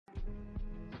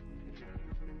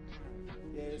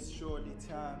it's surely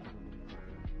time.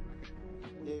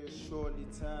 It's surely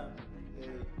time.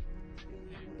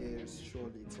 It's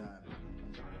surely time.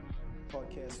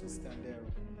 Podcast with Standero.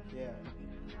 Yeah.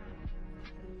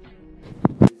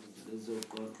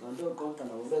 Ngizoqoqa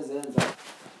nabo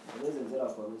bezenzela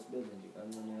khona isibenze nje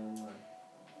kancane kancane.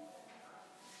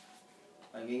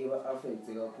 Angeke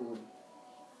ba-affecte kakhulu.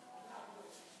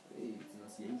 Thina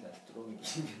siyindla strong.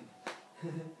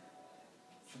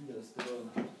 Siyindla strong.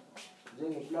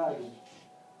 Njengefly.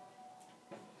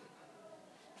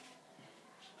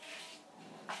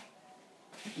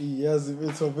 Iyazi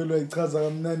bethu vele wayichaza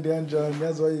kamnandi kanjani,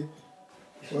 yazi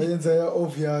wayenza ya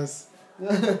obvious.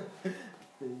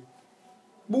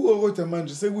 Buko kodwa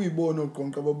manje sekuyibona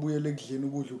oqonqa ababuyele ekudleni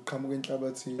ukudla ukuqhamuka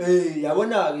enhlabathini.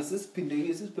 Yabona ke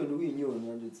sisiphenduka izinyoni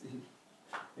manje thina.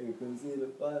 Qinisekile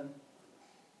fana.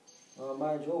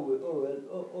 Manje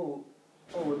lwethu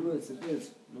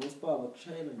noSpanga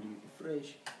kushayela nje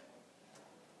fresh.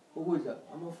 Ukudla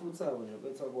amafruits abo nje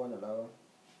bethu akubona lawa.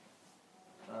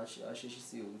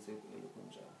 Asheshisiwe ukuthi ekho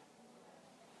njalo.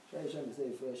 Shaye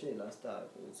seyifresh last time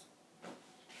bethu.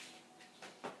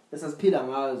 Esasiphila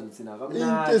ngazo thina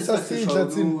kamnandi. Into esasidla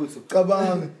thina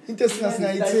cabanga, into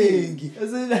esingayithengi.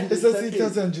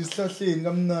 Esasithatha nje isihlahleni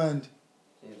kamnandi.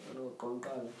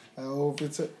 Qonqala. Awu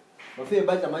bethu bafike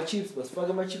badla ama-chips basifaka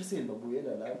ama-chipsini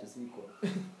babuyela la kade sikhona.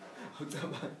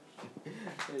 Ucabanga.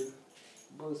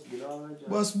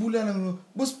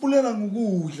 Bosibulala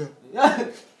ngokudla.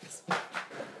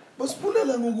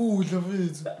 Bosibulala ngokudla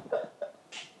mfethu.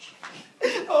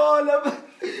 Lama.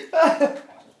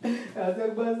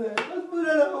 Asekubaza.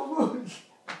 Bosibulala ngokudla.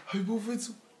 Hayibo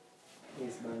mfethu.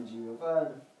 Isibanjiwe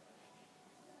fana.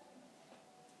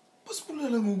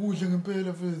 Bosibulala ngokudla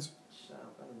ngempela mfethu.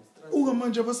 Uka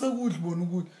manje abasakudli bona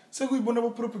ukudla. Sekuyibona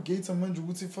abapropagator manje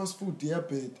ukuthi fast food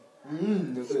iyabheda.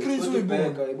 Crazy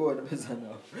uyibona beza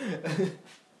nawo.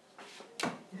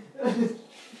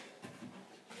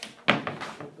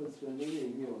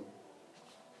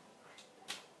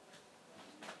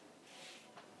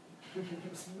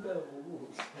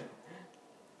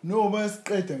 No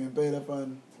bayasiqeda ngempela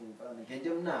fana. Ngento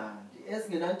emnandi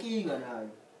esingenankinga nayo.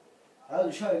 Hayi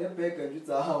ushaya ngebhega nje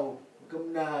uthi hawo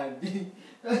kumnandi.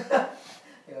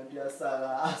 Yantu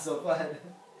yasala asofana.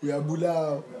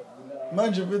 Uyabulawa.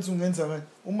 Manje bethu ungenza manje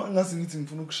uma ngase ngithi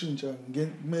ngifuna ukushintsha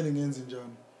kumele ngenze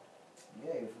njani?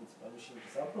 Ngeke futhi balushintsha.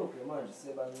 Sa problem manje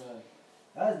sisebancane.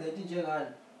 Yazi lento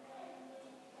njengani?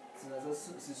 Sina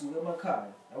sisuke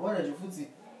emakhaya. Yabona nje futhi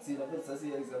thina futhi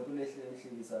sasiya example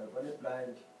ehlekisayo bane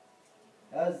blind.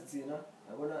 Yazi thina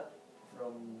yabona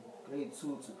from grade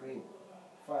 2 to grade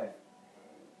 5.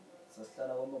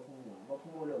 Sasihlala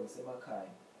kwamaphumulo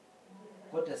ngisemakhaya.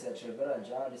 Kodwa siyatravela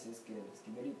njalo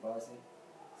sigibela ibhasi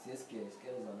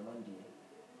siyesigezana namandiya.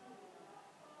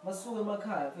 Masuke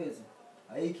emakhaya mfethu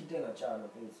ayikho into engatshalwa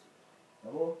mfethu.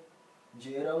 Yabo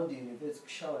nje aroundini mfethu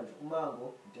kushawa nje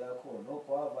umango into yakhona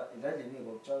ogwava endladleni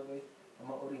ngokutshalwe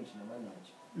ama-orange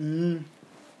namanatshi.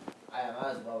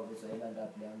 Ayazi bawo mfethu ayilanda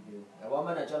aphi lambewu. Yabo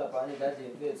amanatshi phana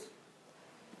endladleni mfethu.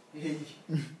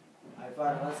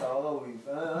 Ayifana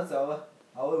ngasawa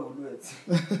awewulwethu.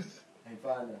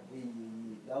 Ayifana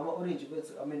lawa orange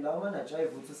bethu lawa manatshi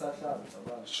ayivuthi sahlaza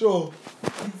cabanga. Sure.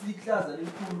 Ihlaza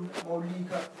likhulu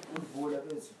mawulika udvula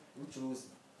bethu ujuice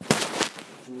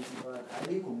bana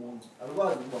ayikho umuntu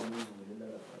akwazi ukuba umuntu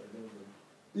ngelela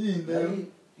level.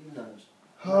 Inanje.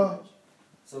 Ha.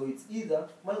 So it's either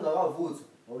malingakavuthi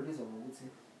awulizwa ngokuthi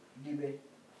libe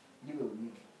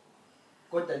weak.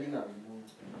 Kodwa lingabi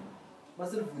umuntu.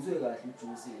 Mase livuthwe kahle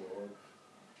ijuice yona.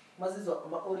 Masizwa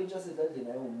ama-orange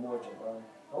asedladleni ayewumoja bana.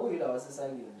 Awuyila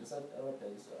wasesangeni nje sathi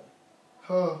abadayiswayo.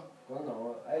 Ha.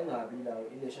 Kwangawo ayingabi lawo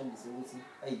ileshandise ukuthi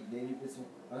ayileli bethu.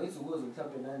 Angithi ukuze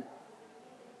mhlawumbe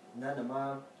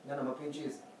nanama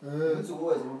pinches. Ukuthi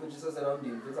ukuze ama-pinches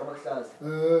asurrounding bethu amahlaza.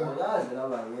 Akazi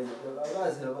laba yena.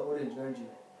 Akazi laba orange kanje.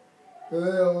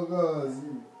 Awakazi.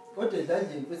 Kodwa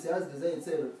endladleni bethu yazi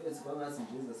lezayithelo bethu kwangasi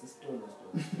nje zasesitolo.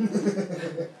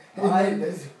 Hayi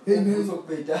lezi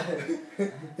uzokubhedana.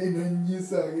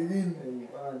 Enonyisa ke yini?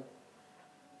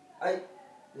 Ay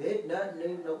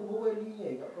nakubo kwelinye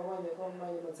kwamanye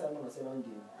amathana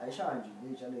ngaselandini ayishaya nje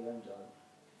lejale kanjalo.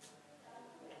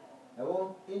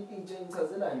 Yabo into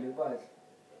engichazela nje mpahla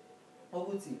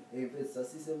ukuthi mfethu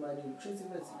sasise imali kushuthi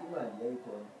mfethu imali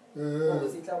yayikhona. Ngoba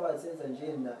inhlabathi senza nje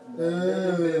na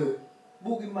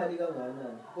buka imali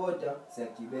kangakanani kodwa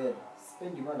siyagibela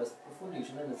spend imali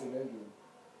sifundishe naselandini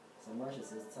samasha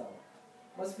sesithawa.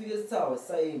 Masifike esithawa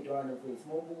sayintwana mfethu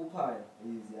mawubuka uphaya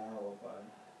iziyawa bana.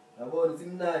 Yabona ukuthi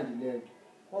imnandi lento.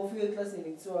 Mawufika eklasini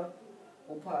kuthiwa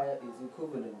uphaya is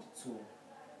equivalent to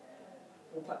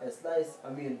a slice, I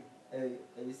mean, a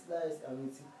slice, I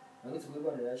mean, to go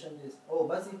on the ration this. Oh,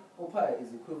 but pie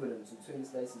is equivalent to 20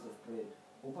 slices of bread.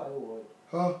 Pie or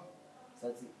Huh?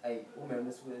 Sati, I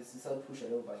remember this push a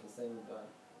little but the same time.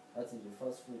 That's in the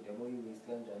fast food, the more you waste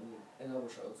ganjani. And I will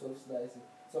show 12 slices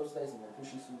and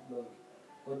push it soup block.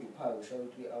 Go to pie, will show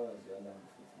 3 hours, you are done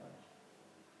with man.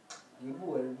 You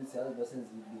go and be the other person's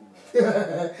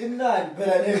in night, but I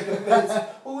never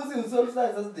who was in 12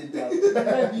 slices did that?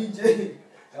 DJ.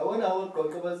 I want our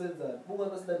cocoa center. Who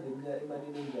was that in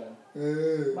Manila?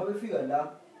 But if you are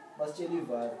now, must you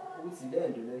live? Who's the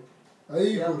end today?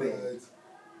 Right.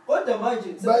 What the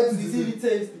magic? Sometimes the silly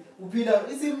taste. Upina,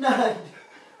 it's him night.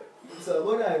 So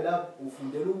what I love,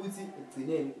 the Lubuti, it's the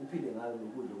name Upina, I will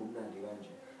go to Umna.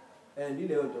 And you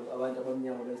know about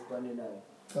Abamia Spanish now.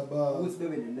 Who's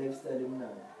baby the lifestyle in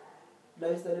now?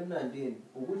 Lifestyle in 19.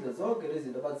 Who would the song is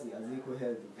in the party as equal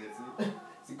health?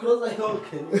 Si cross I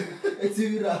okay. It's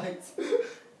you right.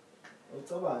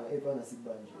 Otoba ebana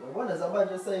sibanjwe. Yabona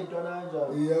zabanje sayintwana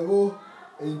kanjani? Yabo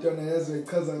intwana yazo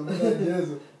ichaza ngamanje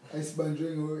yazo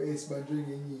ayisibanjwe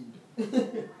ngenye into.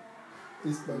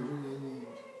 Isibanjwe ngenye into.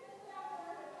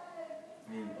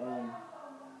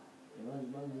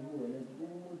 Manje ngibona ukuthi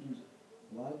umuntu nje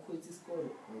wakwetha isikole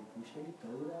wayiphusha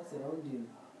igawula surrounding.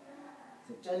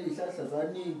 Sekutshala ihlahla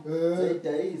zaningi,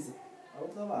 zayidayisa.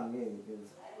 Awucabangeke phela.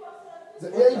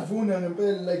 Iyayivuna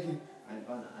ngempela like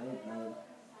ayifana ayibhayi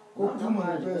kokuthuma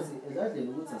ngempela edladleni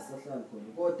ukuthi asisahlali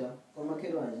khona kodwa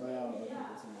kwamakhelwane bayawa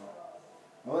baphakathi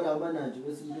ngabo la abananje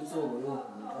besinto soko yo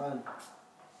mfana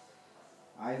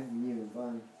ayivunyiwe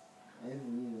mfana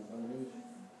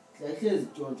hlahlezi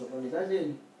tshontsho khona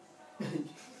edladleni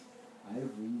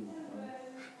ayivunyiwe mfana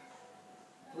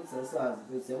futhi sasazi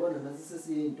bese yabona nasi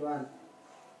sesiyintwana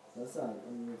sasazi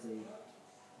ukuthi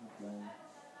apply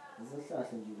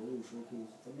Zahlahla nje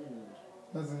lokushowcase tsamana nje.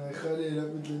 Nazi ngayikhalela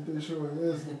lapha into eshoyo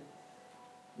yezo.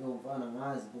 Yo mfana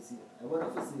ngazi futhi yabona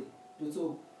futhi tuthu.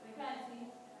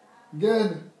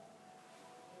 Ngene.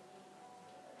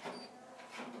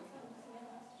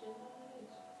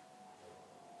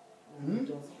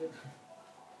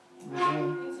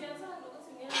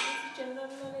 General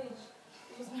knowledge.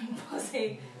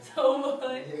 So much.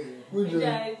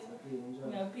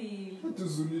 Ngaphili.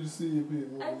 Utuzulile siphi?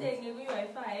 Atenge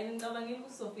kwi-Wi-Fi and ngicabangile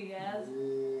kusofika yazi.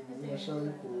 Ngiyashaya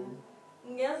ibhola.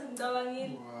 Ngiyazi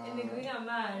ngicabangile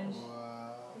ngingamanje.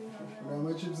 Wow.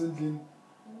 Nama chips endlini.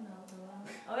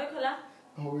 Awekho la?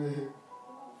 Awekho.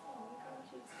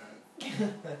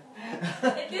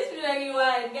 At least we like you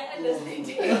one, get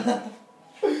understanding.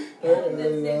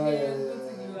 Understanding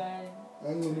ukuthi ngiwani.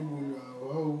 Angcono bunga.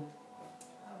 Wow.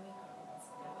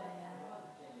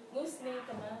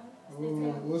 Ngusnake man.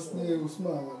 Usne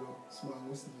Smanga lo.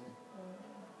 Smanga usne.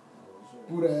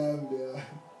 Pura yambe ya.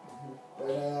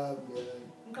 Pura yambe ya.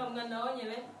 Ngikhamba ndawonye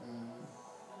le.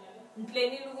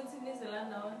 Ngiplanile ukuthi nize la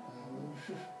ndawonye.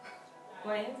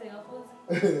 Kwayenzeka futhi.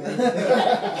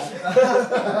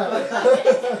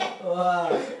 Wow.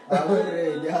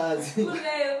 Awure yazi.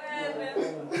 Kuleyo meme.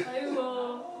 Ayibo.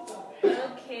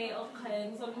 Okay.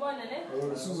 Ngizobona ne?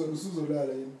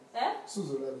 Usuzolala yini?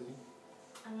 Usuzolala yini?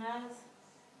 Angazi.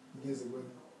 Ngeze kwena.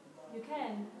 You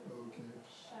can. Okay.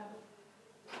 Sure.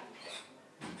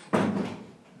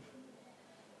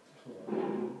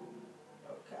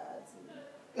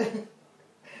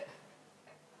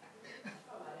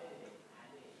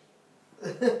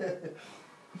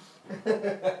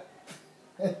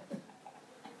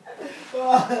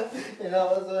 And I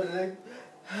was wondering.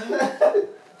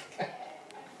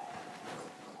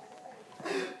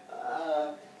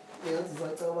 Yes, it's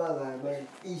like so bad, man.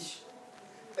 Ish.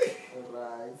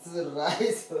 Right.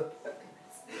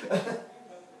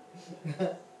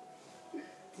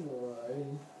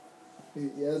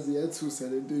 Yazi yathusa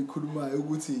lento ikhulumayo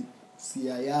ukuthi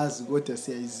siyayazi kodwa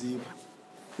siyayiziba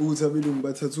ukuthi abelungu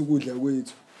bathatha ukudla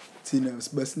kwethu thina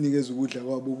basinikeza ukudla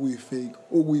kwabo okuyifake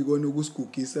okuyikona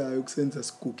okusigugisayo okusenza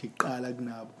siguge iqala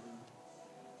kunabo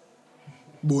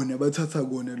bona bathatha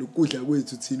kona lokudla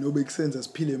kwethu thina obekusenza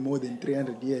siphile more than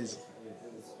 300 years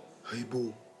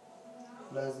hayibo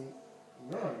Plazi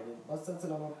no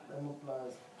basathatha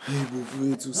amaplazi hayibo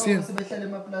mfowethu sebehlala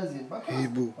emaplazini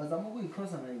hayibo bazama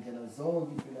ukuyikhosa ngayindlela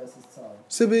zonke impilo yasesithawu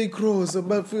sebeyicrossa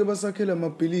bafike basakhela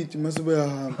amabhilidi mase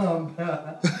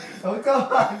bayahamba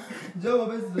awucabanga njengoba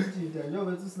bezizojida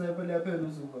njengoba bethi sniper liyaphela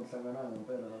usuku ngokuhlangana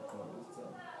ngempela laqhona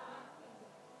isithawu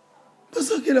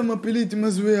basakhela amabhilidi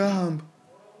mase bayahamba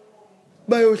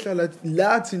bayohlala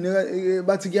lathi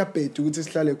bathi kuyabheda ukuthi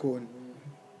sihlale khona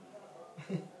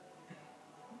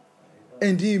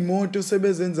and imoto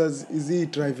sebezenza izi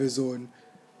drive zone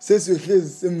sesiyohlezi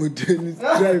semotweni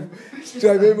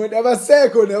drive imoto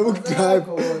abasekho nabo ukudrive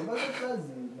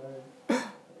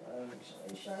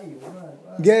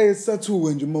ngeke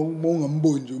sathuke nje uma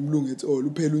ungamboni nje umlungu ethi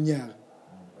uphela unyaka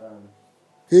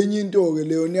enye into ke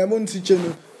leyo niyabona ukuthi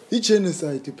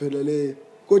i-genocide phela le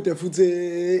kodwa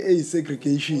futhi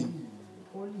segregation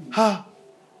ha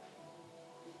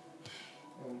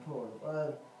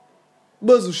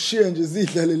bazushiya nje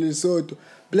zidlalele sodwa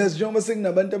plus njengoba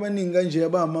sekunabantu abaningi kanje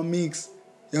abama mix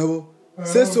yabo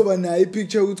sesoba nayo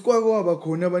ipicture ukuthi kwaba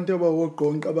khona abantu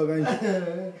abawoqonqa abakanje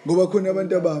ngoba khona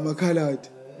abantu abamakhaladi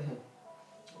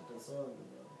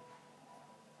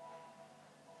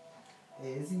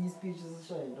esinye speech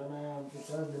sishaye intwana yami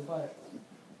futhi yazi lempahla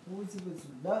ukuthi bethu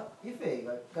la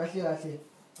ifeka kahle kahle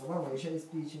ngaba ngayisha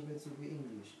speech bethu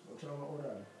kwi-English okushawa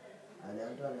ama-oral ale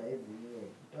ntwana evuniwe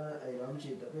ntwana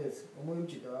ayamjida bethu omunye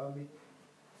umjida wami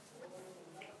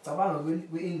cabanga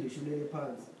kwi-English ulele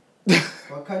phansi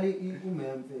wakhala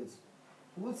umem bethu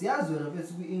ukuthi yazi wena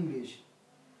bethu kwi-English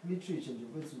literature nje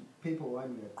bethu paper 1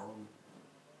 uyaqonda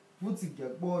futhi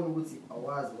ngiyakubona ukuthi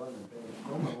awazi kwangempela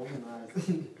noma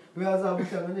ngokungazi uyazama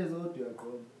uhlanganeze kodwa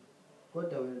uyaqonda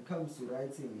kodwa when it comes to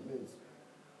writing bethu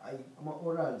ayi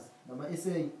ama-orals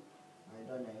nama-essay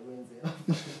ayintwana ayikwenzela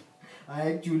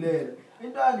ayikujulela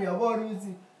intwana uyabona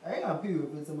ukuthi ayingaphiwe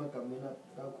bethu emagameni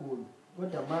kakhulu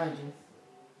kodwa manje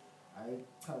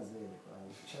ayichazele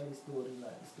shaya story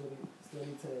like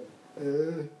storyteller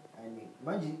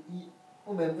manje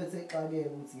umempethe exakeke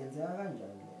ukuthi yenzeka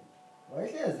kanjani le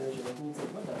wayehleze nje ukuthi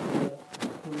kodwa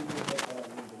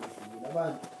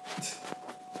abantu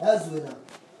yazi wena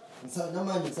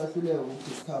namanje ngisahluleka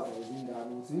ukudiscover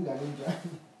izingane ukuthi ingane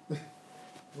enjani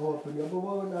ngoba phela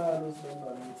uyabona lo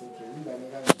sibambana ukuthi okay ingane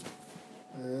kanje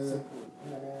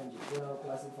ingane kanje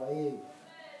uyaclassify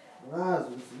ngazi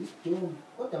ukuthi isidum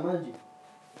kodwa manje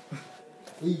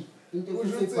into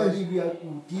efuyibhalile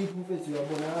uyakudeep mfethu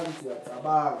uyabonakala ukuthi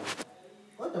uyacabanga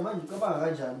kodwa manje ucabanga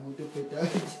kanjani umuntu ophetha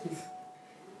kanje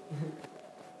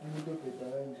umuntu ophetha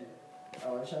kanje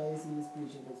awashaya esinye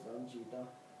speech mfethu bamjita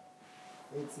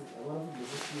ethi yabona futhi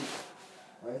lesi speech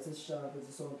wayethi sishaya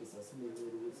mfethu sonke sasimele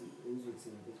ukuthi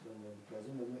uzothini mfethu bamjita plus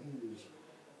unoma English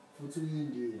futhi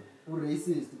uyindiya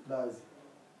u-racist plus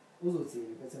uzothini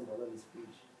mfethu emva kwale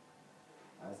speech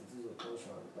asithi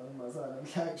uzoxoshwa bangimazana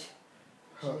namhlanje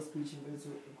speech mfethu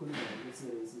ukhuluma ukuthi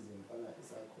racism fana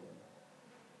isakhona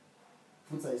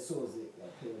futhi ayisoze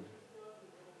yaphela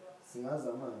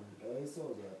singazama nje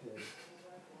ayisoze yaphela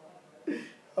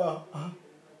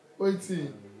oyithi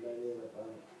lalela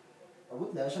bani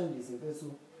akuthi la shandisi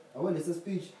mfethu awona lesi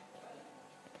speech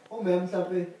uma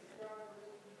mhlawumbe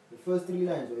the first 3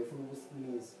 lines wayefuna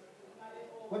ukusiqinisa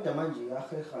kodwa manje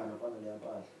yahehana fana le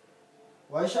yampahla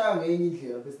washaya ngenye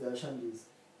indlela mfethu la shandisi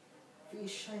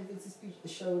ishaya mfethu speech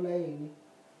eshayo layini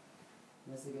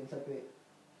mase ke mhlawumbe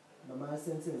nama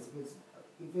sentence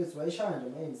mfethu wayishaya nje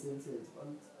main sentence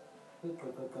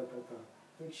qaqaqaqaqa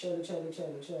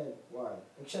kushaya why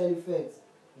actually facts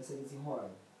mase ke why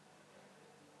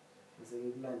mase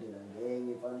ke kulandela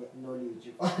ngenye fana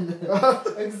knowledge fana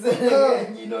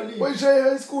exactly knowledge wayishaya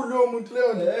high school lo muntu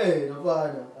leyo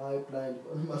nafana hayi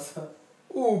blind masa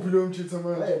uphi lo mjitha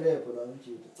manje hayilepho la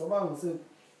mjitha cabanga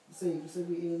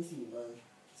sekwi-ANC manje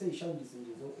seyishandise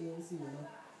nje zo-ANC na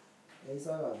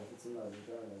yayisakaza futhi imali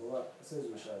njalo ngoba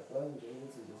sezoshaya kanje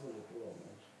ukuthi nje sezophuma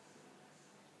manje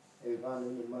bani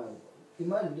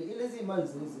nemali ilezi imali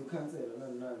zikhansela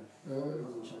nani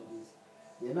uzoshandisa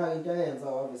yena into ayenza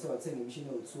wavese wathenga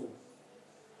imishini ewu2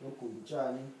 yogunda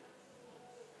utshani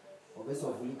wabese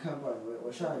wavula ikhampani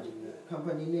washaya nje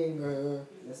company name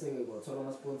bese ke kwathola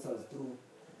ama-sponsors through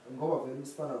ngoba vele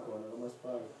usifana khona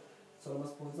nomasipala thola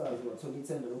ama-sponsors wathola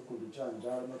ithenda lokugunda utshani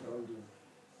njalo emagrawundini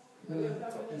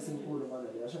isinkulu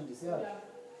mana liyashandisa yakhe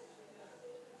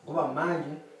ngoba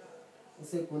manje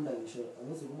usegunda ngisho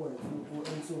angize kubone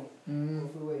ku-N2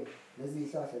 freeway lezi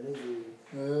hlahla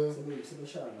lezi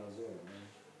sebeshaya nazo manje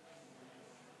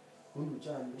gunda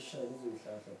utshani beshaya lezo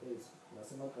hlahla phezu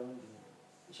nasemagrawundini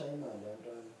ishaya imali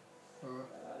yantwana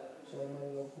ishaya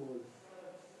imali kakhulu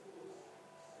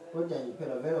kodwa nje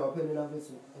phela vele waphelela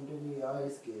mfethu entweni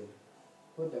ayisigele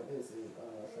kodwa bese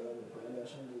angahlala phela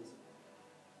yashandisa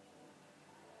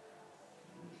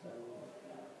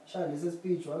shaya lesi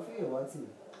speech wafike wathi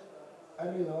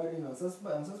walina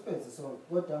ngisasiphethe sonke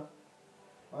kodwa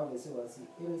wavese wathi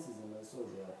i-racism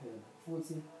ayisoze yaphela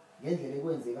futhi ngendlela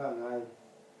ekwenzeka ngayo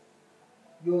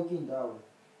yonke indawo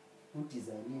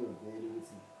udizayiniwe vele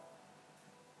ukuthi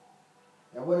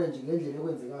yabona nje ngendlela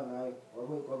ekwenzeka ngayo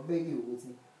kwakubekiwe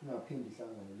ukuthi ingaphindi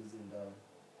ihlangane lezi ndawo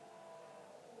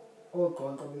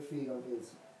oqonqa befika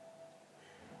mfethu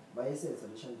bayisetha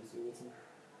le shandiso ukuthi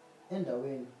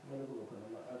endaweni kumele kube khona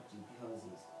ama-RDP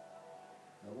houses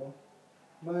yabo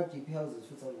ama-RDP houses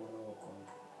futhi akubona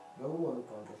oqonqo ngiyakubona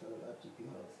uqonqo hlala ku-RDP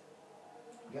house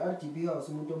nge-RDP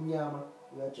house umuntu omnyama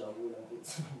uyajabula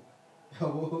mfethu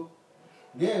yabo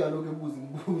ngeke lokho ebuza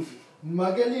imibuzo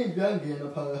makele indlu yangena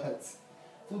phakathi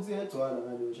futhi uyagcwala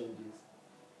ngaleyo shandiso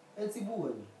ethi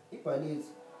buwe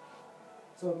ibhalithi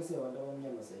sonke siyabantu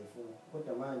abamnyama siyayifuna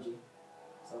kodwa manje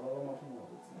sababa amaphuma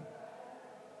ukuthi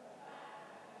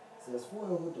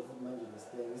siyasifuna kodwa futhi manje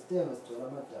nesitenga sigcwala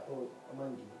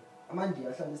amandiya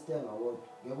ahlala isitenga awodwa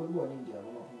ngeke ulibone indiya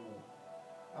kwamaphumulo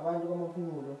abantu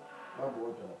kwamaphumulo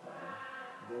babodwa lapha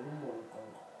ngeke umbone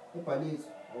uqonqo ibhalithi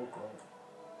awuqonqo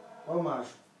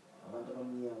kwamasho abantu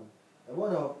abamnyama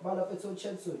yabona bala fethu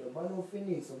chatsudo bala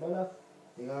uPhoenix bala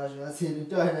ngingasho ngathi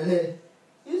intwana le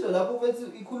izwe lapho fethu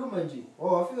ikhuluma nje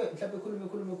wafika mhlawumbe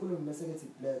ekhuluma bese kethi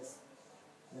blacks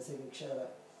bese ke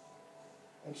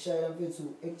kushaya mfethu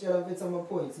ekutshela mfethu ama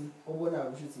points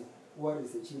obonayo kusho ukuthi wa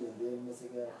researchile then bese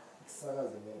ke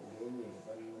kusakaze ngenye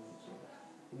balonje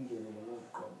ingene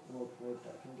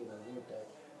ngoqoqa ingene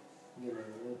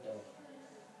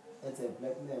ethe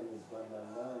black man is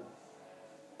bandana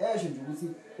esho nje ukuthi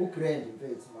ugrand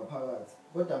mfethu ngaphakathi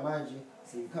kodwa manje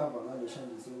siyikhava ngale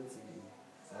shandiso ukuthi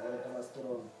sabantu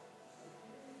abastrong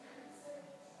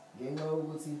ngenxa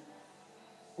yokuthi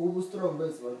ubu strong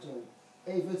bese watshela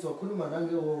mfethu wakhuluma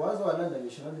waze walanda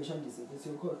ngisho ngale shandiso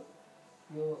mfethu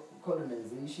yo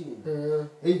colonization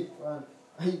hey fana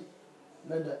hey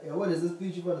landa yabona lesi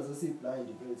speech ifana sesiblind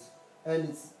mfethu and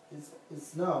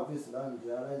it's now this land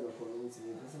realize khona ukuthi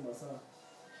mfethu simasa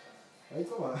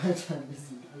ayithoma kanjani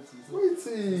izinto futhi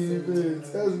uyithi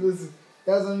mfethu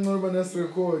yazi nqoba nas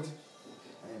record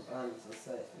ayibhani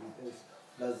society mfethu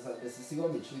lazi besisiko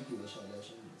metric leshala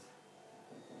shandisi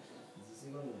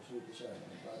sisiko metric shala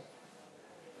mfethu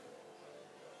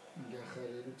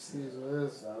ngiyahalela ukusizwa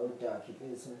yezo udakhi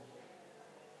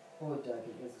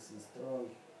mfethu si strong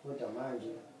kodwa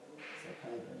manje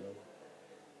sakhaya lokho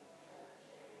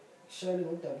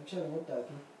kushayela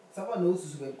ngodakhi saba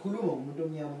nosusu bekhuluma ngomuntu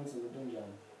omnyama ukuthi umuntu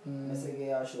onjani bese ke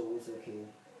yasho ukuthi okay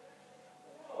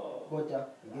kodwa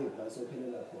ngeke la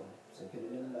sophelela khona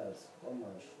sophelela emlazi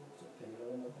kwamasho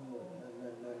sophelela amaphumulo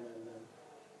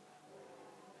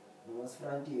noma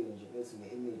sifrantiwe nje bese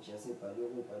nge-image yasebhaliwe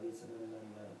kubhalisa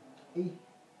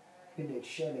phinde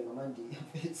kushayele ngamandiya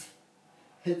mfethu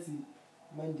ethi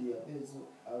mandiya mfethu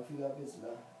afika mfethu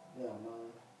la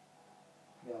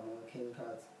beyama-can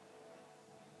cut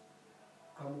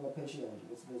qamuka phesheya nje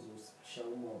bese bezoshaya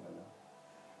umoba la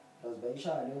baze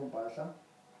bayishaya leyo mpahla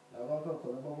la kwakho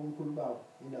khona babomkhulu babo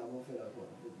yilabo ofela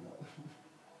khona futhi nawo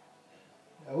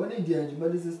yabona indiya nje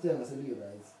balise sitenga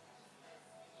seli-right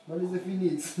balise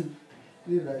Phoenix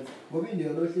li-right ngoba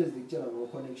indiya lohlezi likutshela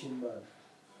ngo-connection balo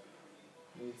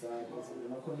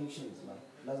ama-connections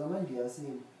la zamandiya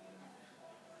asini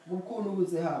kukhulu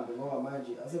ukuthi ehambe ngoba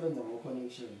manje asebenza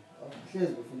ngo-connection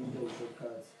hlezi befuna into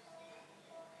shortcut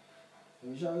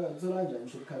ngishaka uthola kanjani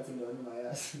shortcut endaweni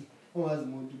ungayazi ungazi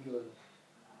umuntu kuyona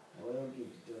awayonke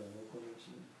into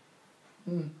ngo-connection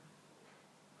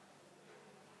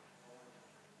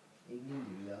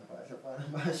ikulindile lapha hlapha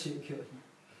mashe kuyona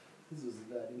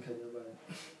izozilala ingane abantu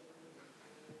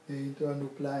intwana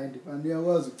ublind bani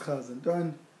uyakwazi ukuchaza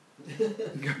intwana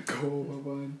ngiyaqhoba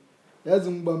bani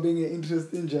yazi ngibambe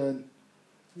nge-interest enjani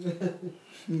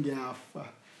ngiyafa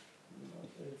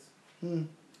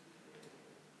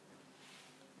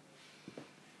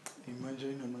imanje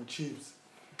inama-chips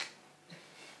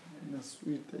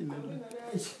ina-sweet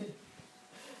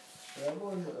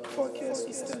yabona podcast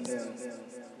we stand there.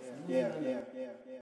 Yeah.